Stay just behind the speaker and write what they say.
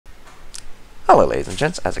Hello ladies and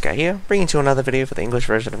gents, Asuka here, bringing to you another video for the English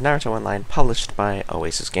version of Naruto Online published by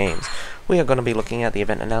Oasis Games. We are going to be looking at the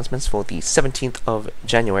event announcements for the 17th of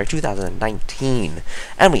January 2019.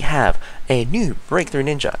 And we have a new breakthrough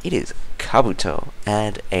ninja, it is Kabuto,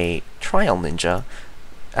 and a trial ninja,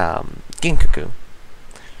 Ginkaku.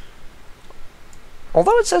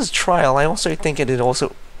 Although it says trial, I also think it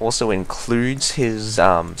also includes his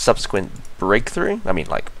subsequent breakthrough,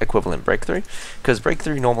 like equivalent breakthrough, because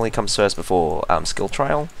breakthrough normally comes first before skill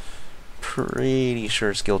trial. Pretty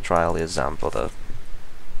sure skill trial is for the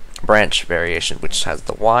branch variation, which has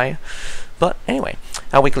the Y. But anyway,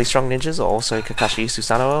 our weekly strong ninjas are also Kakashi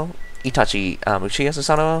Susanoo, Itachi Uchiha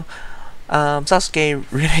Susanoo, Sasuke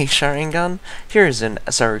Rinne Sharingan, Hiruzen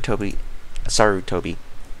Sarutobi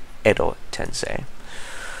Edo Tensei.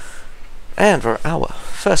 And for our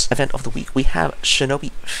first event of the week, we have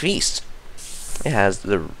Shinobi Feast. It has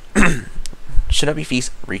the Shinobi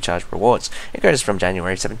Feast Recharge Rewards. It goes from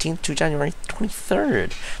January 17th to January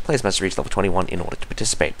 23rd. Players must reach level 21 in order to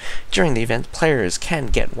participate. During the event, players can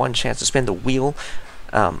get one chance to spin the wheel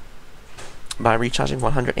by recharging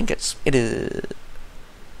 100 ingots. It is...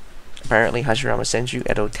 Apparently, Hashirama Senju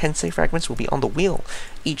Edo Tensei fragments will be on the wheel.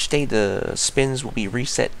 Each day, the spins will be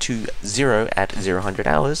reset to 0 at 0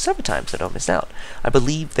 hours server time, so don't miss out. I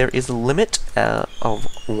believe there is a limit of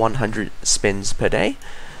 100 spins per day.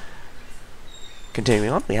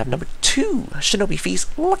 Continuing on, we have number 2, Shinobi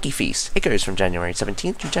Feast Lucky Feast. It goes from January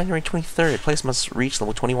 17th to January 23rd. Players must reach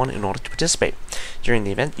level 21 in order to participate. During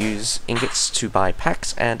the event, use ingots to buy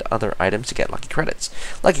packs and other items to get lucky credits.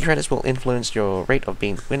 Lucky credits will influence your rate of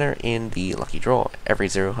being the winner in the lucky draw. Every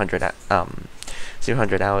 0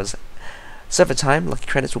 hours server time, lucky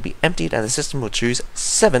credits will be emptied and the system will choose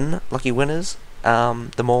 7 lucky winners.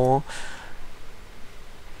 The more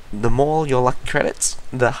your lucky credits,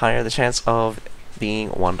 the higher the chance of being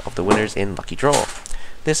one of the winners in Lucky Draw.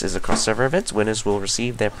 This is a cross-server event. Winners will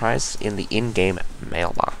receive their prize in the in-game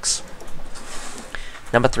mailbox.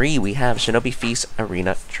 Number 3, we have Shinobi Feast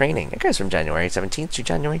Arena Training. It goes from January 17th to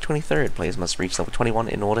January 23rd. Players must reach level 21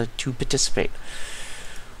 in order to participate.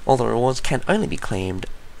 All the rewards can only be claimed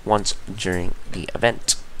once during the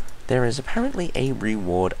event. There is apparently a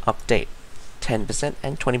reward update. 10%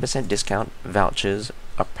 and 20% discount vouchers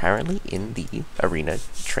apparently in the Arena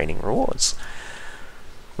Training rewards,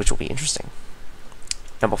 which will be interesting.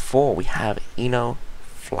 Number 4, we have Eno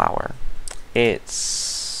Flower. It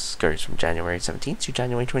goes from January 17th to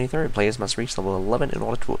January 23rd. Players must reach level 11 in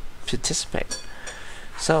order to participate.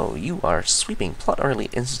 So, you are sweeping plot early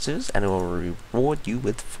instances and it will reward you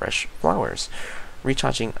with fresh flowers.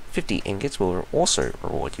 Recharging 50 ingots will also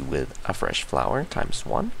reward you with a fresh flower times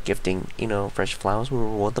 1. Gifting Eno fresh flowers will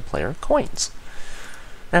reward the player coins.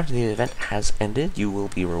 After the event has ended, you will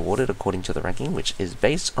be rewarded according to the ranking, which is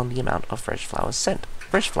based on the amount of fresh flowers sent.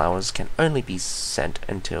 Fresh flowers can only be sent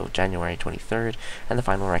until January 23rd, and the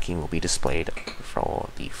final ranking will be displayed for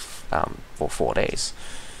 4 days.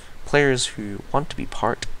 Players who want to be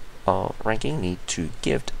part of ranking need to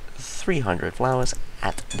gift 300 flowers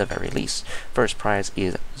at the very least. First prize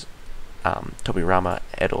is Tobirama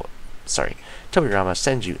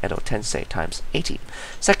Senju Edo Tensei times 80.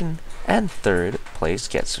 Second and third place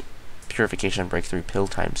gets Purification Breakthrough Pill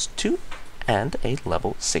times 2 and a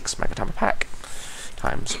level 6 Magatama pack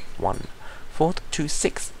times 1. Fourth to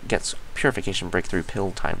sixth gets Purification Breakthrough Pill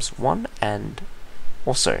times 1 and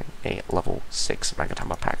also a level 6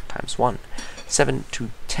 Magatama pack times 1. 7 to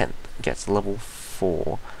 10th gets level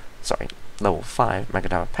 5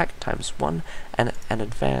 Magatama pack times 1 and an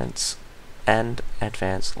advanced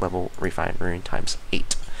level Refined Rune times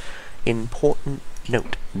 8. Important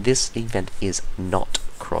note, this event is not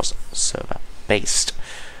cross-server based.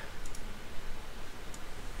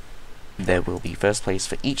 There will be first place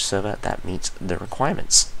for each server that meets the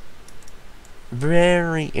requirements.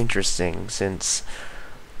 Very interesting, since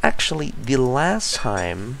actually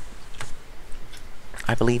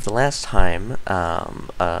I believe the last time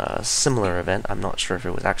a similar event, I'm not sure if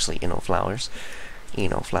it was actually Eno Flowers,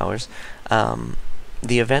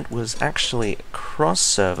 the event was actually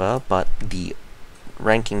cross-server, but the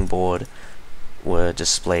ranking board were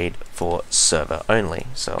displayed for server only,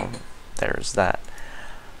 so there's that.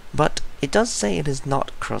 But it does say it is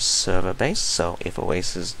not cross-server based, so if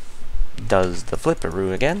Oasis does the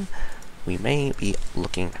flipperoo again, we may be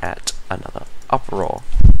looking at another uproar.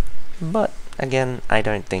 But again, I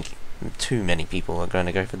don't think too many people are going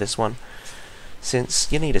to go for this one,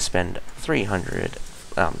 since you need to spend 300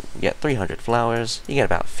 flowers. You get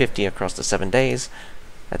about 50 across the 7 days.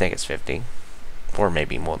 I think it's 50, or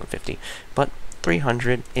maybe more than 50, but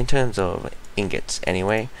 300 in terms of ingots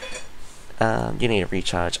anyway. you need to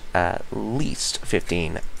recharge at least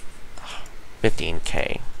 15k.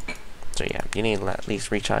 So yeah, you need to at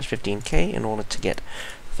least recharge 15k in order to get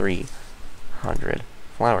 300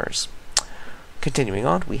 flowers. Continuing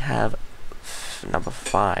on, we have number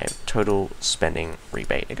 5, total spending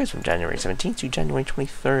rebate. It goes from January 17th to January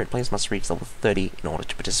 23rd. Players must reach level 30 in order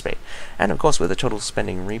to participate. And of course, with the total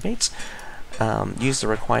spending rebates, use the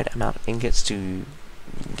required amount of ingots to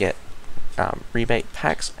get rebate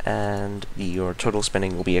packs, and your total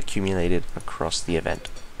spending will be accumulated across the event,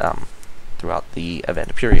 throughout the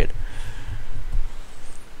event period.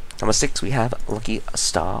 Number 6, we have Lucky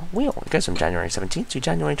Star Wheel. It goes from January 17th to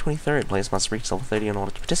January 23rd. Players must reach level 30 in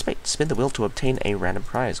order to participate. Spin the wheel to obtain a random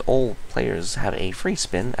prize. All players have a free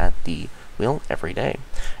spin at the wheel every day.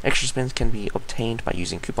 Extra spins can be obtained by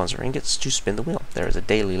using coupons or ingots to spin the wheel. There is a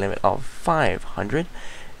daily limit of 500.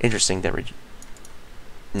 Interesting that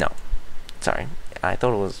no. Sorry. I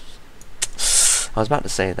thought it was... I was about to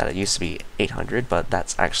say that it used to be 800, but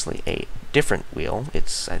that's actually a different wheel.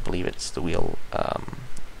 I believe it's the wheel...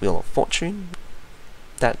 Wheel of Fortune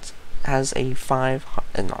that has a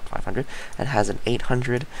not 500, it has an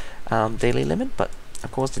 800 daily limit, but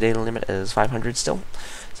of course the daily limit is 500 still.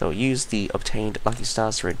 So use the obtained lucky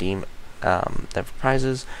stars to redeem their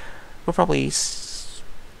prizes. We'll probably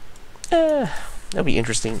it'll be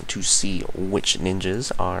interesting to see which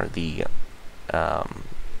ninjas are the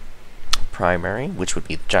primary, which would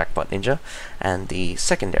be the jackpot ninja, and the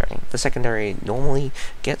secondary. The secondary normally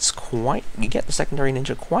gets you get the secondary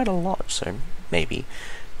ninja quite a lot, so maybe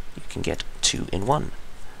you can get 2 in 1.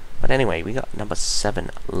 But anyway, we got number 7,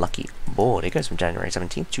 Lucky Board. It goes from January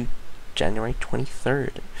 17th to January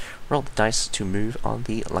 23rd. Roll the dice to move on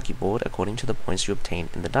the lucky board according to the points you obtain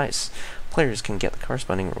in the dice. Players can get the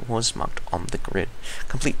corresponding rewards marked on the grid.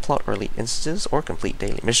 Complete plot or elite instances or complete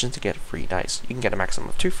daily missions to get free dice. You can get a maximum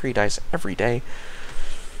of 2 free dice every day,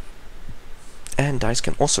 and dice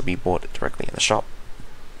can also be bought directly in the shop.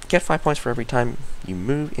 Get 5 points for every time you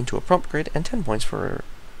move into a prompt grid, and 10 points for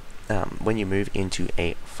when you move into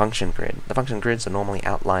a function grid. The function grids are normally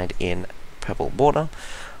outlined in purple border.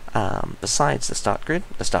 Besides the start grid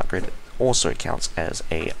also counts as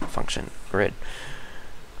a function grid.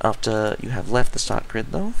 After you have left the start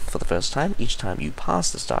grid though, for the first time, each time you pass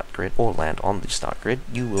the start grid or land on the start grid,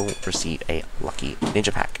 you will receive a lucky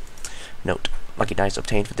ninja pack. Note, lucky dice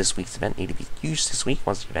obtained for this week's event need to be used this week.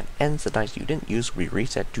 Once the event ends, the dice you didn't use will be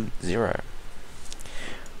reset to 0.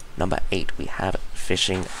 Number 8, we have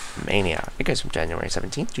Fishing Mania. It goes from January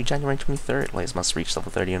 17th to January 23rd. Players must reach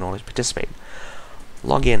level 30 in order to participate.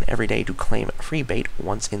 Log in every day to claim free bait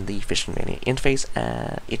once in the Fishing Mania interface.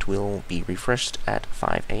 It will be refreshed at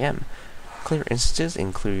 5 AM. Clear instances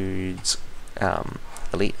includes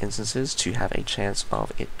elite instances to have a chance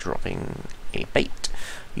of it dropping a bait.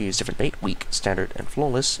 Use different bait, weak, standard, and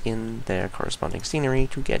flawless in their corresponding scenery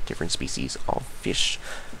to get different species of fish.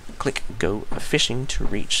 Click Go Fishing to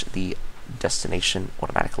reach the destination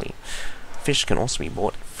automatically. Fish can also be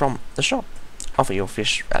bought from the shop. Offer your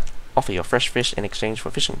fresh fish in exchange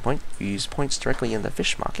for fishing points. Use points directly in the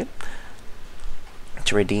fish market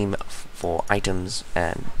to redeem for items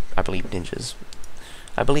and, I believe, ninjas.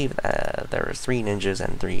 I believe there are 3 ninjas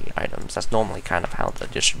and 3 items. That's normally kind of how the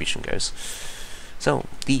distribution goes. So,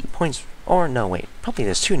 the points... Or, no, wait. Probably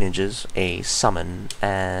there's 2 ninjas, a summon,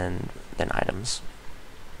 and then items.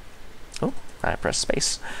 Oh, I pressed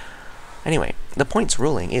space. Anyway, the points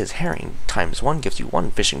ruling is herring times 1 gives you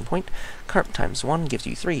 1 fishing point, carp times 1 gives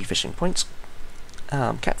you 3 fishing points,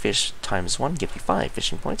 catfish times 1 gives you 5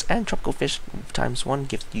 fishing points, and tropical fish times 1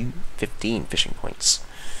 gives you 15 fishing points.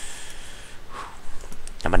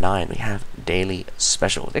 Number 9, we have Daily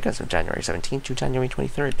Specials. It goes from January 17th to January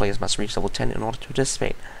 23rd. Players must reach level 10 in order to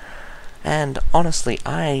participate. And honestly,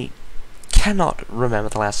 I cannot remember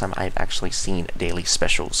the last time I've actually seen Daily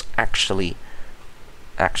Specials actually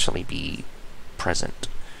be present.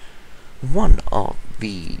 One of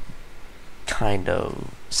the kind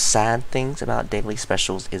of sad things about daily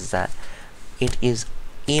specials is that it is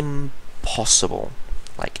impossible,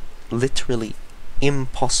 like literally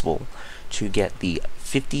impossible, to get the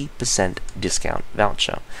 50% discount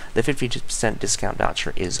voucher. The 50% discount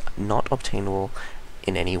voucher is not obtainable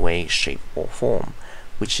in any way, shape, or form,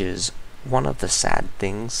 which is one of the sad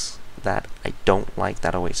things that I don't like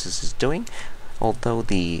that Oasis is doing. Although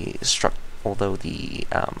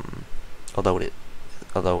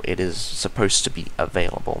it is supposed to be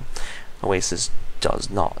available, Oasis does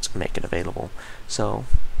not make it available. So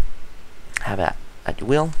have it at your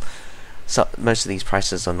will. So most of these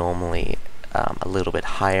prices are normally a little bit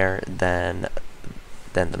higher than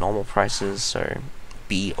the normal prices. So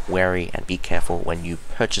be wary and be careful when you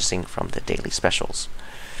purchasing from the daily specials.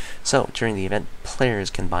 So, during the event, players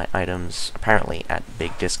can buy items apparently at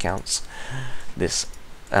big discounts. This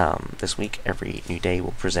week, every new day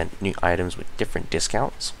will present new items with different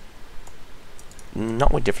discounts.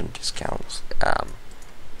 Not with different discounts.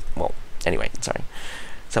 Well, anyway, sorry.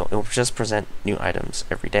 So it will just present new items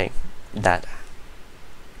every day that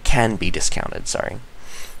can be discounted. Sorry.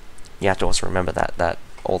 You have to also remember that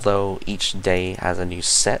although each day has a new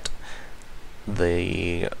set,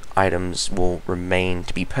 the items will remain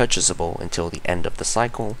to be purchasable until the end of the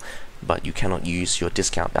cycle, but you cannot use your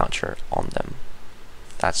discount voucher on them.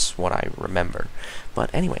 That's what I remember.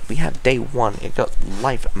 But anyway, we have day 1. It got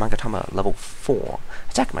Life Magatama level 4,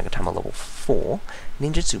 Attack Magatama level 4,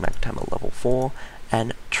 Ninjutsu Magatama level 4,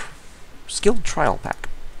 and Skilled Trial Pack.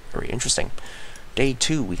 Very interesting. Day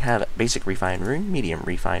 2, we have Basic Refine Rune, Medium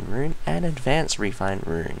Refine Rune, and Advanced Refine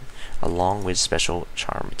Rune, along with Special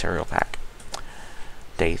Charm Material Pack.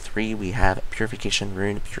 Day 3, we have Purification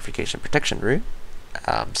Rune, Purification Protection Rune,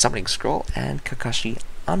 Summoning Scroll, and Kakashi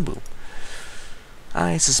Anbu.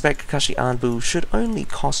 I suspect Kakashi Anbu should only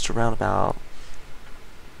cost around about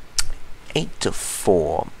 8 to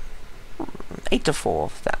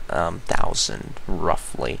 4,000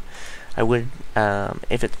 roughly. I would,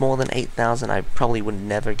 if it's more than 8,000, I probably would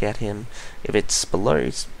never get him. If it's below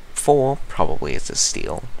 4, probably it's a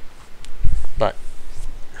steal. But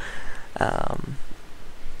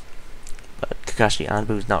Kakashi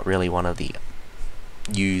Anbu is not really one of the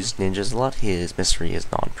used ninjas a lot. His mystery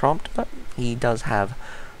is non-prompt, but he does have,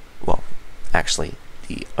 well, actually,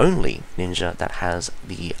 the only ninja that has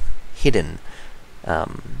the hidden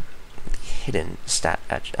hidden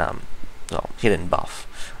buff.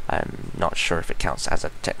 I'm not sure if it counts as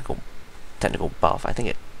a technical buff. I think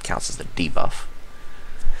it counts as the debuff.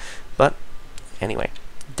 But anyway,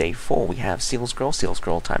 day 4 we have Seal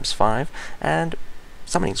Scroll times 5, and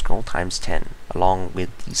Summoning Scroll times 10, along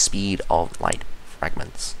with the Speed of Light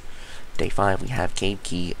fragments. Day 5 we have Cave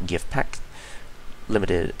Key Gift Pack,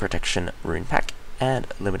 Limited Protection Rune Pack, and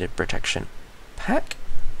Limited Protection Pack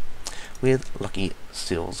with Lucky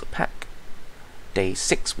Seals Pack. Day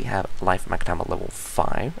 6 we have Life Magatama level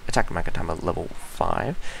 5, Attack Magatama level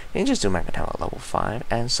 5, Ninjutsu Magatama level 5,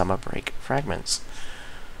 and Summer Break Fragments.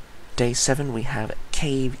 Day 7 we have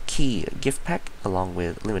Cave Key Gift Pack, along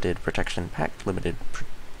with Limited Protection Pack, Limited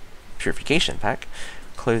Purification Pack,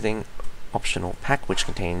 Clothing Optional Pack, which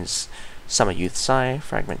contains Summer Youth Sai,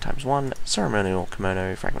 Fragment times 1, Ceremonial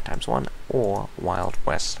Kimono, Fragment times 1, or Wild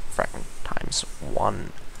West, Fragment times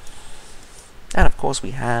 1. And of course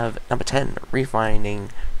we have number 10, Refining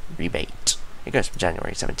Rebate. It goes from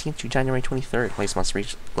January 17th to January 23rd. Players must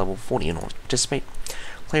reach level 40 in order to participate.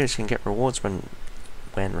 Players can get rewards when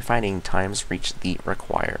refining times reach the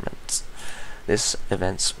requirements. This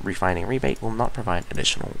event's Refining Rebate will not provide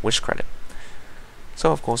additional wish credit.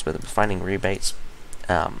 So of course with the refining rebates,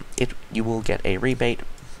 you will get a rebate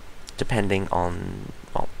depending on,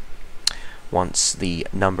 well, once the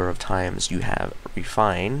number of times you have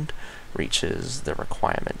refined reaches the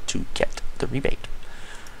requirement to get the rebate.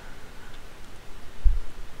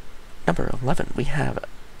 Number 11, we have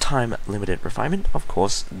Time Limited Refinement. Of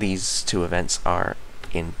course, these two events are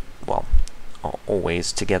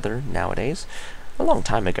always together nowadays. A long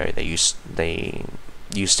time ago, they used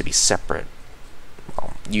to be separate.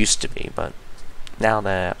 Well, used to be, but now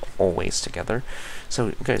they're always together. So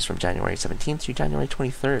it goes from January 17th to January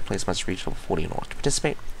 23rd. Players must reach level 40 in order to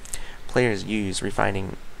participate. Players use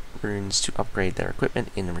refining runes to upgrade their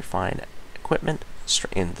equipment in the refined equipment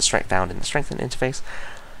found in the strengthened interface.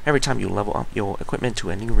 Every time you level up your equipment to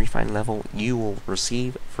a new refined level, you will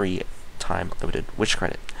receive free time limited wish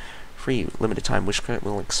credit. Free limited time wish credit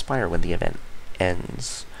will expire when the event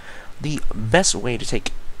ends. The best way to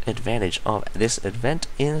take advantage of this event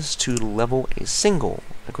is to level a single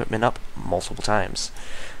equipment up multiple times,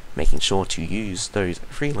 making sure to use those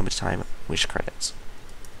free limited time wish credits.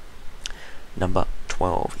 Number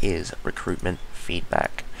 12 is Recruitment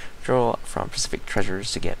Feedback. Draw from Pacific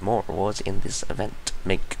Treasures to get more rewards in this event.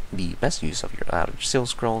 Make the best use of your seal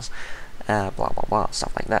scrolls, blah blah blah,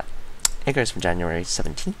 stuff like that. It goes from January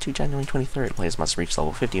 17th to January 23rd. Players must reach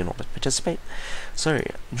level 50 in order to participate. So,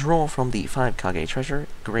 draw from the 5 Kage Treasure,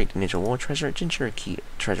 Great Ninja War Treasure, Jinchuriki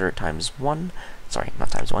Treasure times 1, sorry,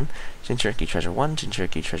 not times 1, Jinchuriki Treasure 1,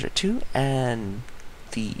 Jinchuriki Treasure 2, and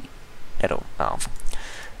the Edo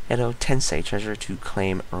Tensei Treasure to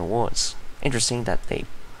claim rewards. Interesting that they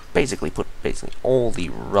basically put all the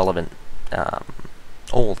relevant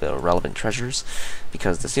treasures,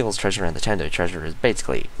 because the Seals Treasure and the Tendo Treasure is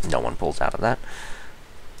basically no one pulls out of that.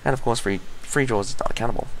 And of course free draws is not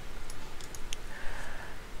accountable.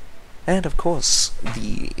 And of course,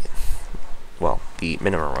 the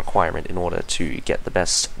minimum requirement in order to get the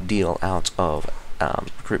best deal out of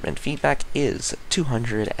recruitment feedback is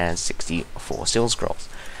 264 seal scrolls.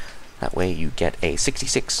 That way you get a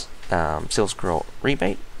 66 seal scroll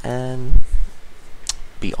rebate and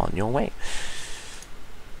be on your way.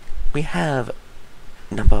 We have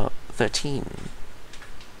number 13,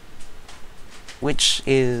 which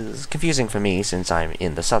is confusing for me since I'm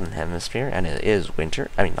in the southern hemisphere and it is winter.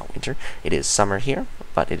 I mean, not winter, it is summer here,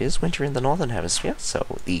 but it is winter in the northern hemisphere,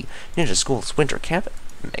 so the Ninja School's winter camp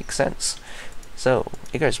makes sense. So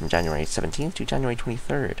it goes from January 17th to January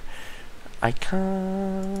 23rd. I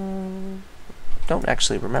don't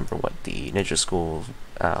actually remember what the Ninja School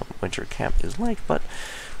winter camp is like, but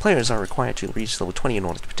players are required to reach level 20 in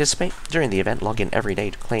order to participate. During the event, log in every day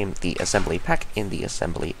to claim the assembly pack in the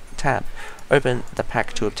assembly tab. Open the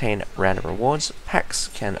pack to obtain random rewards. Packs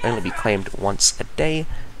can only be claimed once a day.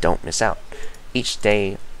 Don't miss out. Each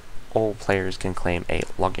day, all players can claim a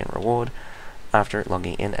login reward after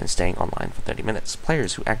logging in and staying online for 30 minutes.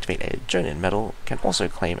 Players who activate a Jonin medal can also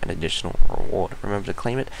claim an additional reward. Remember to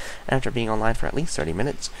claim it after being online for at least 30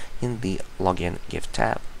 minutes in the login gift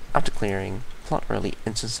tab. After clearing plot elite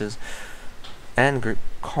instances and group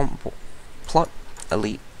plot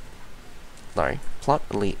elite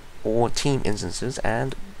or team instances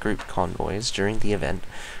and group convoys during the event,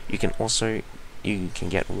 you can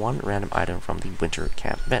get one random item from the winter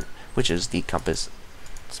camp event, which is the compass,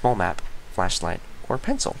 small map, flashlight, or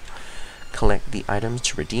pencil. Collect the items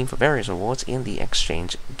to redeem for various rewards in the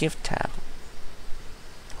exchange gift tab.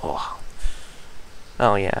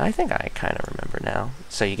 Oh yeah, I think I kind of remember now.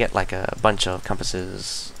 So you get like a bunch of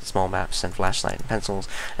compasses, small maps, and flashlight and pencils,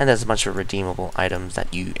 and there's a bunch of redeemable items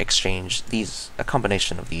that you exchange a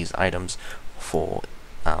combination of these items for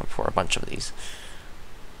a bunch of these.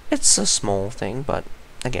 It's a small thing, but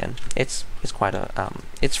again, it's quite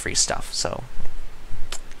it's free stuff, so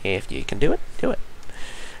if you can do it, do it.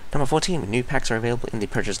 Number 14, new packs are available in the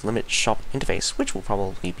purchase limit shop interface, which will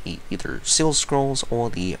probably be either seal scrolls or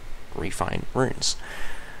the refined runes.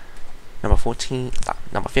 Number 15,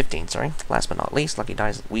 last but not least, Lucky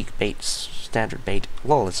Dice weak bait, standard bait,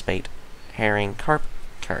 lawless bait, herring, carp,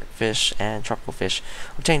 carrot fish, and tropical fish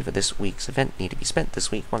obtained for this week's event need to be spent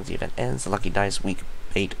this week. Once the event ends, the Lucky Dice weak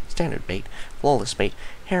bait, standard bait, lawless bait,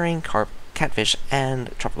 herring, carp, catfish,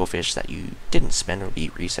 and tropical fish that you didn't spend will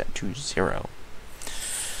be reset to 0.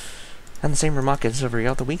 And the same remark is every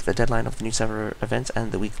other week. The deadline of the new server events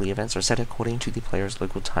and the weekly events are set according to the player's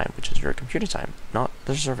local time, which is your computer time, not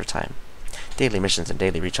the server time. Daily missions and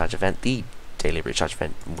daily recharge event. The daily recharge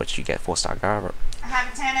event, in which you get 4-star garb. I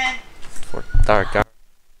have a tenant. 4-star garb.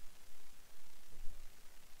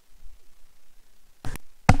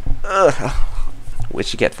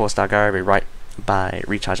 Which you get 4-star garb right by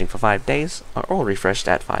recharging for 5 days, are all refreshed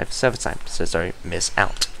at 5 server time, so don't miss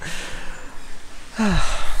out.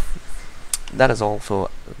 That is all for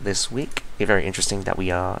this week. It's very interesting that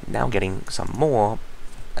we are now getting some more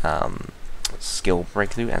skill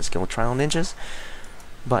breakthrough and skill trial ninjas.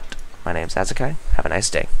 But my name's Azakai. Have a nice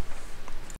day.